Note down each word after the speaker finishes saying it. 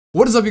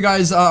What is up, you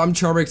guys? I'm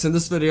Charmx, and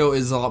this video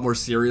is a lot more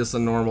serious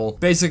than normal.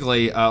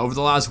 Basically, over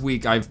the last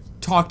week, I've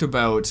talked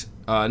about,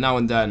 now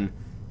and then,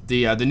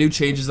 the new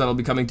changes that'll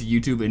be coming to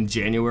YouTube in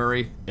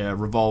January,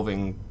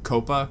 revolving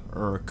COPPA,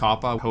 or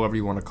COPPA, however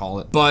you want to call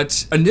it.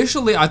 But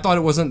initially, I thought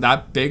it wasn't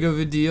that big of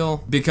a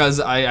deal, because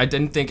I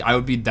didn't think I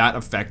would be that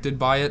affected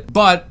by it.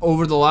 But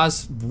over the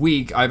last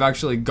week, I've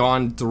actually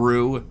gone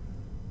through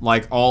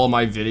like all of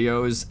my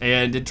videos,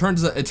 and it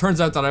turns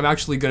out that I'm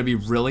actually going to be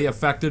really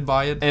affected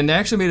by it. And I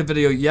actually made a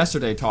video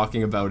yesterday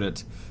talking about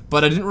it,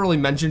 but I didn't really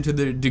mention to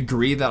the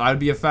degree that I'd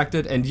be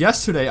affected. And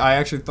yesterday I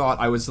actually thought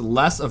I was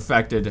less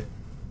affected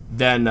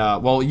than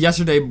well,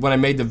 yesterday when I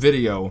made the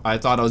video, I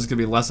thought I was gonna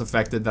be less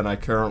affected than I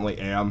currently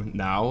am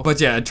now.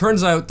 But yeah, it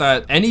turns out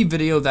that any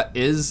video that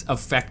is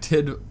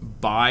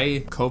affected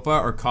by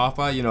COPPA or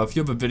COPPA, you know, if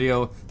you have a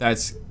video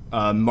that's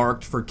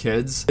marked for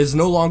kids, is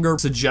no longer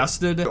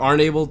suggested. You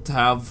aren't able to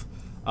have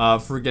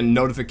freaking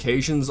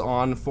notifications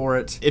on for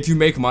it. If you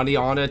make money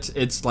on it,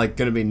 it's like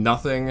gonna be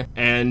nothing.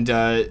 And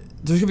there's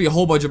gonna be a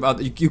whole bunch of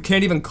other, you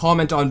can't even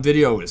comment on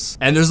videos.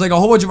 And there's like a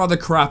whole bunch of other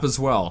crap as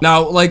well.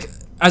 Now, like,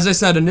 as I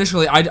said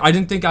initially, I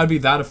didn't think I'd be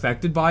that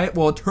affected by it.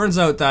 Well, it turns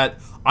out that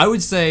I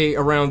would say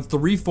around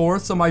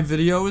 3/4 of my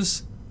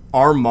videos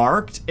are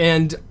marked,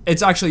 and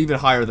it's actually even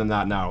higher than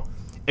that now.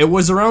 It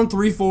was around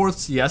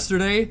 3/4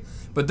 yesterday.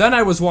 But then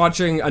I was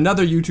watching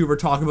another YouTuber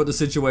talk about the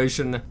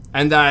situation,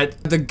 and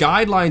that the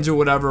guidelines or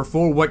whatever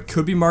for what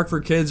could be marked for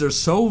kids are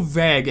so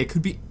vague, it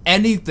could be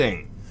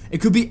anything.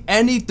 It could be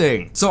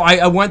anything. So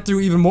I went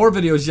through even more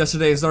videos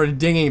yesterday and started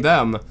dinging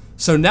them.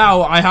 So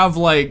now I have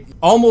like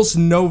almost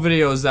no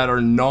videos that are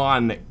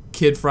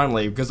non-kid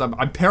friendly because I'm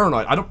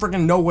paranoid. I don't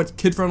freaking know what's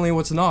kid friendly and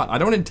what's not. I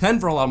don't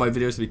intend for a lot of my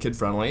videos to be kid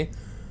friendly,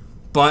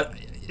 but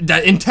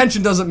that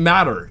intention doesn't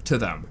matter to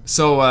them.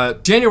 So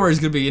January is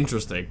gonna be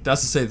interesting,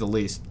 that's to say the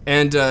least.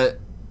 And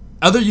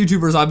other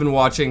YouTubers I've been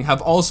watching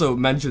have also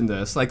mentioned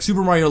this. Like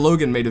Super Mario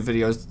Logan made a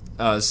video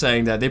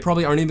saying that they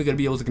probably aren't even gonna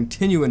be able to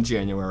continue in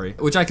January,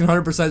 which I can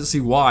 100%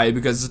 see why,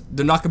 because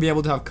they're not gonna be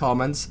able to have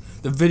comments.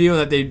 The video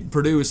that they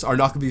produce are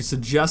not gonna be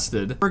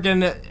suggested.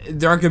 Freaking,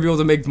 they aren't gonna be able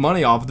to make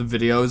money off of the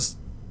videos.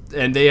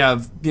 And they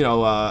have, you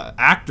know,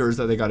 actors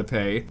that they gotta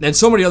pay. And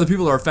so many other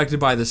people are affected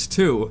by this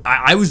too.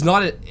 I was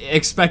not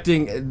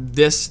expecting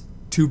this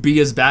to be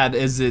as bad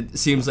as it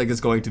seems like it's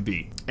going to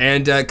be.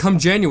 And come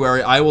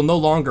January, I will no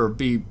longer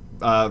be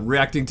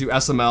reacting to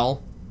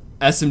SML,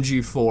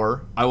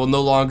 SMG4. I will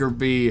no longer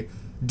be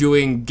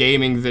doing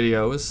gaming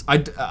videos.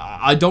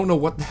 I don't know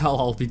what the hell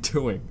I'll be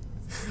doing.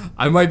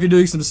 I might be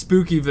doing some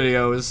spooky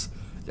videos,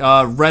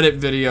 Reddit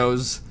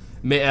videos,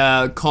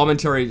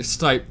 commentary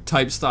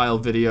type style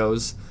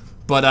videos.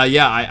 But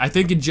yeah, I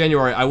think in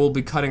January I will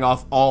be cutting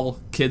off all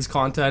kids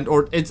content,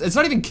 or it's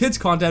not even kids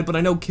content, but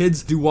I know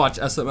kids do watch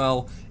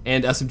SML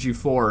and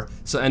SMG4,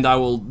 so, and I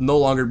will no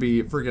longer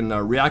be freaking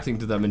reacting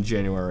to them in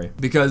January.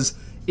 Because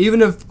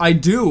even if I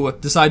do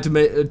decide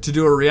to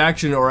do a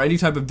reaction or any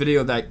type of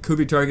video that could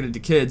be targeted to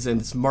kids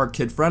and it's marked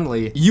kid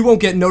friendly, you won't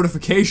get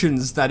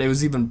notifications that it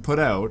was even put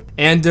out,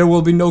 and there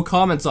will be no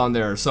comments on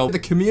there. So the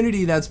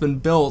community that's been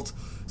built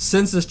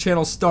since this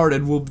channel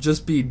started will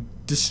just be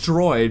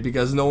destroyed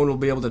because no one will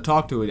be able to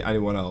talk to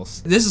anyone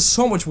else. This is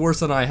so much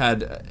worse than I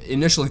had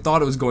initially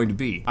thought it was going to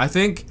be. I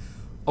think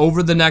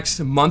over the next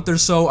month or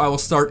so, I will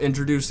start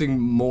introducing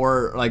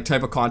more like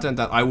type of content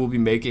that I will be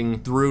making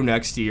through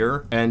next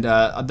year, and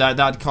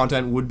that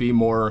content would be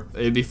more,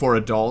 it'd be for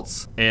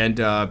adults. And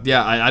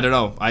yeah, I don't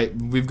know.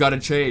 We've got to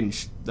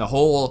change. The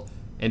whole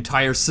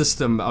entire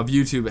system of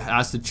YouTube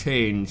has to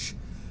change.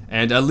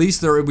 And at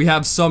least we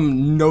have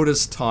some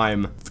notice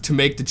time to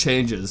make the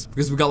changes,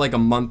 because we've got like a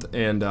month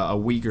and a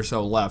week or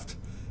so left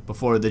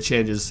before the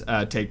changes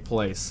take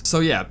place.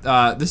 So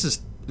yeah, this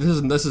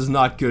is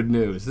not good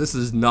news. This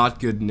is not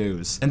good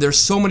news. And there's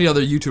so many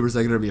other YouTubers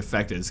that are gonna be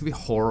affected. It's gonna be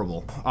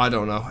horrible. I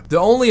don't know. The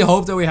only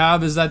hope that we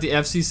have is that the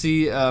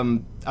FCC,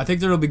 I think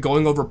they'll be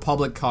going over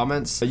public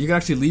comments. You can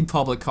actually leave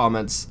public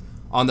comments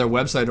on their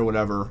website or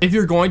whatever. If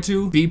you're going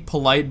to, be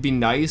polite, be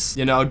nice,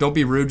 you know, don't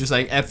be rude, just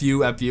like F you,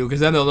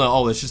 because then they'll know,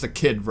 oh, it's just a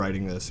kid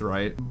writing this,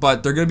 right?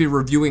 But they're gonna be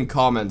reviewing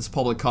comments,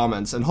 public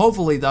comments, and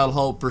hopefully that'll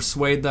help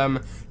persuade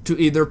them to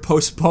either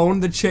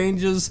postpone the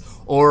changes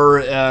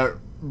or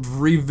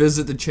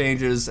revisit the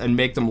changes and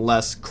make them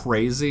less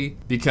crazy,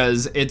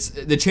 because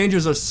the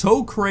changes are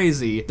so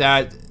crazy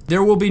that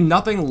there will be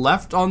nothing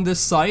left on this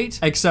site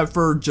except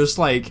for just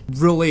like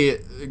really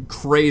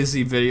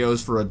crazy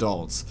videos for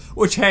adults.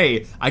 Which,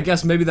 hey, I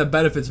guess maybe that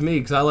benefits me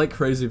because I like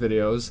crazy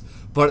videos.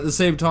 But at the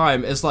same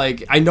time, it's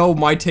like, I know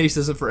my taste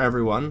isn't for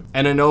everyone,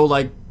 and I know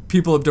like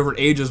people of different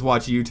ages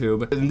watch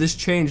YouTube, and this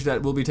change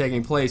that will be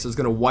taking place is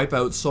going to wipe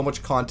out so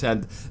much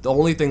content. The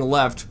only thing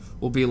left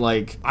will be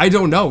like, I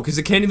don't know, because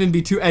it can't even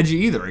be too edgy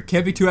either. It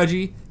can't be too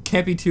edgy,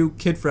 can't be too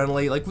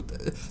kid-friendly. Like,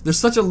 there's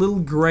such a little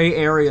gray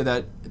area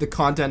that the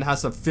content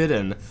has to fit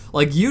in.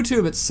 Like,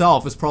 YouTube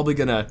itself is probably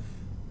gonna,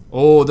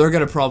 oh, they're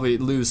gonna probably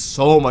lose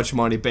so much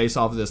money based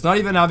off of this. Not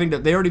even having to,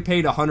 they already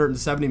paid a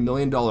 $170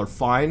 million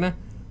fine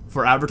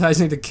for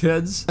advertising to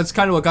kids. That's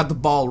kind of what got the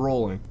ball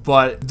rolling.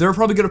 But they're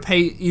probably gonna pay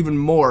even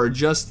more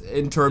just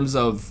in terms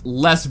of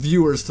less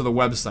viewers to the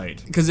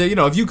website. Because, you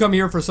know, if you come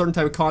here for a certain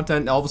type of content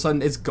and all of a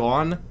sudden it's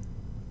gone,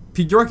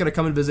 you're not gonna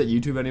come and visit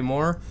YouTube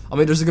anymore. I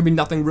mean, there's gonna be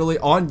nothing really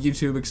on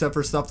YouTube except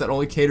for stuff that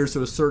only caters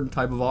to a certain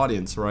type of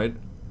audience, right?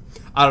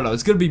 I don't know,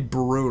 it's gonna be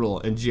brutal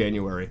in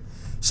January.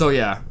 So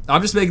yeah,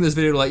 I'm just making this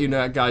video to let you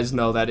guys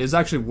know that it's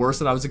actually worse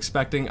than I was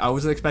expecting. I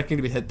wasn't expecting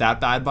to be hit that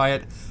bad by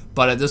it,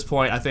 but at this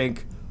point, I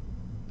think,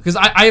 because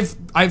I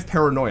have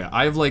paranoia.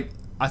 I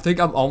think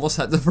I'm almost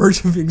at the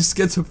verge of being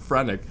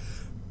schizophrenic.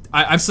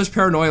 I have such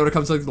paranoia when it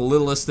comes to like the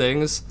littlest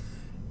things,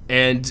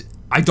 and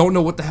I don't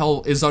know what the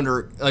hell is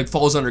under, like,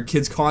 falls under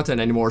kids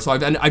content anymore. So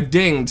I've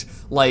dinged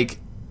like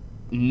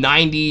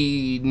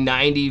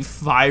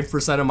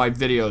 95% of my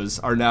videos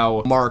are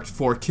now marked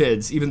for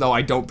kids, even though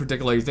I don't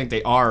particularly think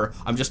they are.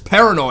 I'm just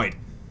paranoid.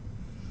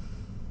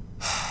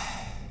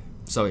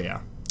 So yeah,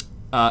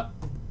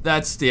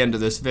 that's the end of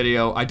this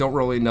video. I don't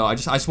really know. I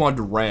just wanted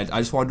to rant. I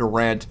just wanted to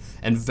rant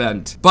and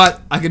vent.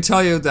 But I can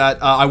tell you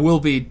that I will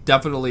be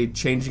definitely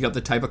changing up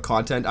the type of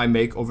content I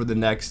make over the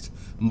next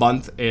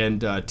month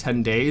and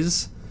 10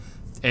 days.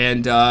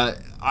 And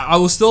I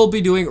will still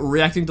be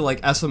reacting to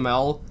like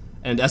SML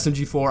and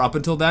SMG4 up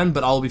until then,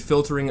 but I'll be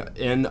filtering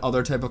in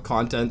other type of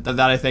content that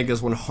I think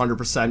is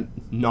 100%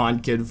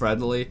 non-kid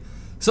friendly.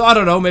 So I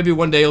don't know, maybe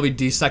one day I'll be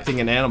dissecting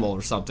an animal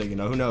or something, you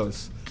know, who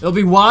knows? It'll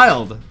be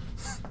wild!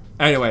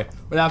 Anyway,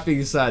 with that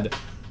being said,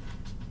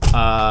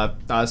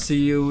 I'll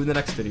see you in the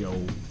next video.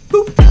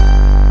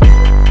 Boop!